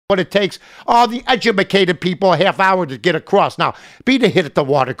but it takes all the educated people a half hour to get across. Now, be the hit at the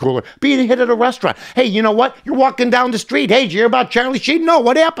water cooler. Be the hit at a restaurant. Hey, you know what? You're walking down the street. Hey, did you hear about Charlie Sheen? No,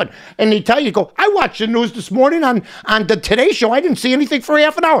 what happened? And they tell you, go, I watched the news this morning on the Today Show. I didn't see anything for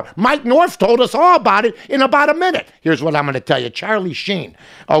half an hour. Mike North told us all about it in about a minute. Here's what I'm going to tell you. Charlie Sheen,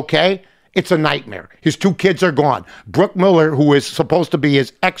 okay? It's a nightmare. His 2 kids are gone. Brooke Miller, who is supposed to be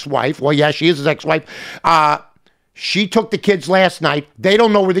his ex-wife, well, yeah, she is his ex-wife, she took the kids last night. They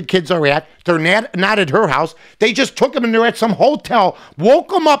don't know where the kids are at. They're not at her house. They just took them and they're at some hotel, woke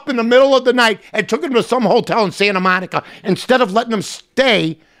them up in the middle of the night and took them to some hotel in Santa Monica instead of letting them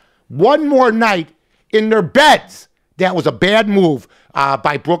stay one more night in their beds. That was a bad move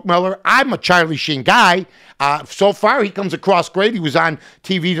by Brooke Miller. I'm a Charlie Sheen guy. So far, he comes across great. He was on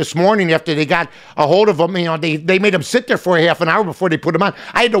TV this morning after they got a hold of him. You know, they made him sit there for a half an hour before they put him on.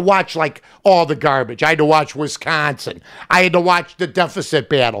 I had to watch, like, all the garbage. I had to watch Wisconsin. I had to watch the deficit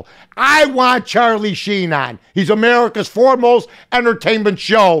battle. I want Charlie Sheen on. He's America's foremost entertainment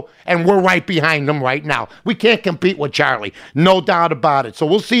show, and we're right behind him right now. We can't compete with Charlie. No doubt about it. So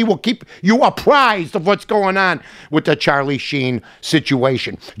we'll see. We'll keep you apprised of what's going on with the Charlie Sheen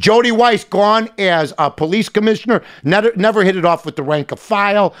situation. Jody Weiss gone as a police commissioner, never hit it off with the rank of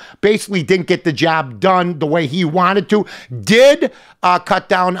file, basically didn't get the job done the way he wanted to, did cut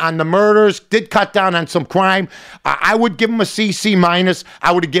down on the murders, did cut down on some crime. I would give him a C minus.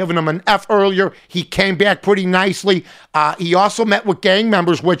 I would have given him an F earlier. He came back pretty nicely. He also met with gang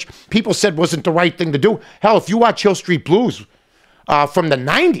members, which people said wasn't the right thing to do. Hell, if you watch Hill Street Blues from the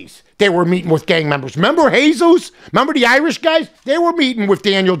 90s, they were meeting with gang members. Remember Jesus? Remember the Irish guys? They were meeting with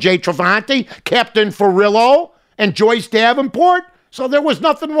Daniel J. Travanti, Captain Farillo, and Joyce Davenport. So there was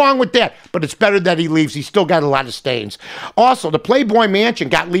nothing wrong with that. But it's better that he leaves. He's still got a lot of stains. Also, the Playboy Mansion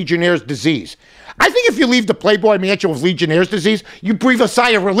got Legionnaire's disease. I think if you leave the Playboy Mansion with Legionnaire's disease, you breathe a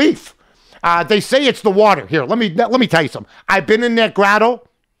sigh of relief. They say it's the water. Here, let me tell you something. I've been in that grotto.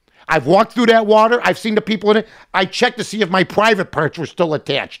 I've walked through that water. I've seen the people in it. I checked to see if my private parts were still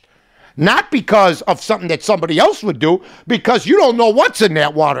attached. Not because of something that somebody else would do, because you don't know what's in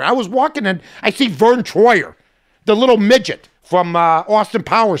that water. I was walking and I see Vern Troyer, the little midget from Austin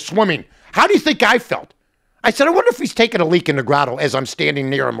Powers, swimming. How do you think I felt? I said, I wonder if he's taking a leak in the grotto as I'm standing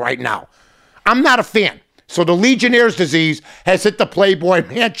near him right now. I'm not a fan. So the Legionnaire's disease has hit the Playboy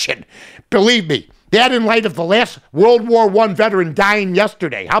Mansion. Believe me, that in light of the last World War I veteran dying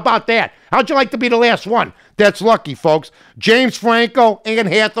yesterday. How about that? How'd you like to be the last one? That's lucky, folks. James Franco, Anne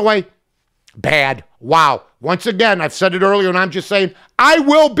Hathaway, bad. Wow. Once again, I've said it earlier, and I'm just saying, I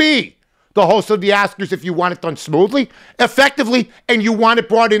will be the host of the Oscars if you want it done smoothly, effectively, and you want it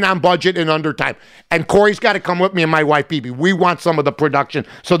brought in on budget and under time. And Corey's got to come with me and my wife, Bibi. We want some of the production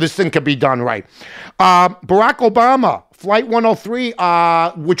so this thing can be done right. Barack Obama, Flight 103,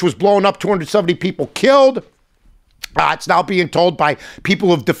 which was blown up, 270 people killed. It's now being told by people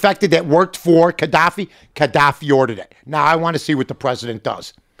who have defected that worked for Gaddafi. Gaddafi ordered it. Now I want to see what the president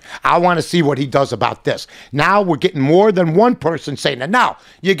does. I want to see what he does about this. Now we're getting more than one person saying that. Now,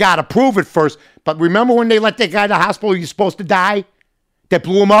 you got to prove it first. But remember when they let that guy to the hospital he's supposed to die? That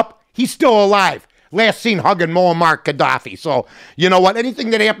blew him up? He's still alive. Last seen hugging Muammar Gaddafi. So, you know what?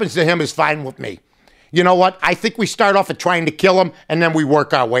 Anything that happens to him is fine with me. You know what? I think we start off at trying to kill him, and then we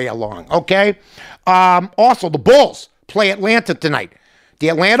work our way along, okay? Also, the Bulls play Atlanta tonight. The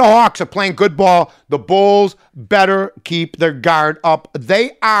Atlanta Hawks are playing good ball. The Bulls better keep their guard up.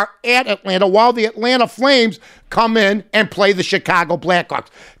 They are at Atlanta while the Atlanta Flames come in and play the Chicago Blackhawks.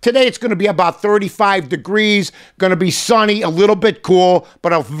 Today it's going to be about 35 degrees, going to be sunny, a little bit cool,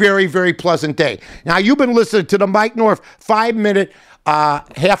 but a very, very pleasant day. Now, you've been listening to the Mike North 5-minute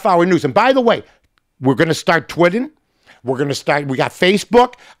half-hour news. And by the way, we're going to start twitting. We got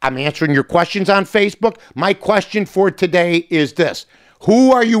Facebook. I'm answering your questions on Facebook. My question for today is this.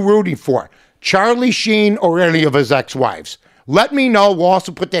 Who are you rooting for? Charlie Sheen or any of his ex-wives? Let me know. We'll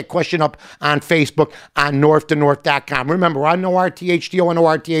also put that question up on Facebook on north2north.com. Remember, on north.com.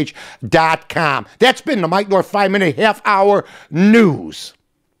 That's been the Mike North 5-minute half-hour news.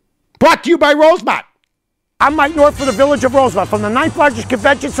 Brought to you by Rosemont. I'm Mike North for the Village of Rosemont. From the 9th largest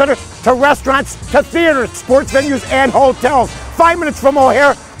convention center to restaurants to theaters, sports venues, and hotels. 5 minutes from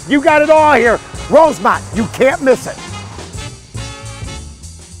O'Hare. You got it all here. Rosemont. You can't miss it.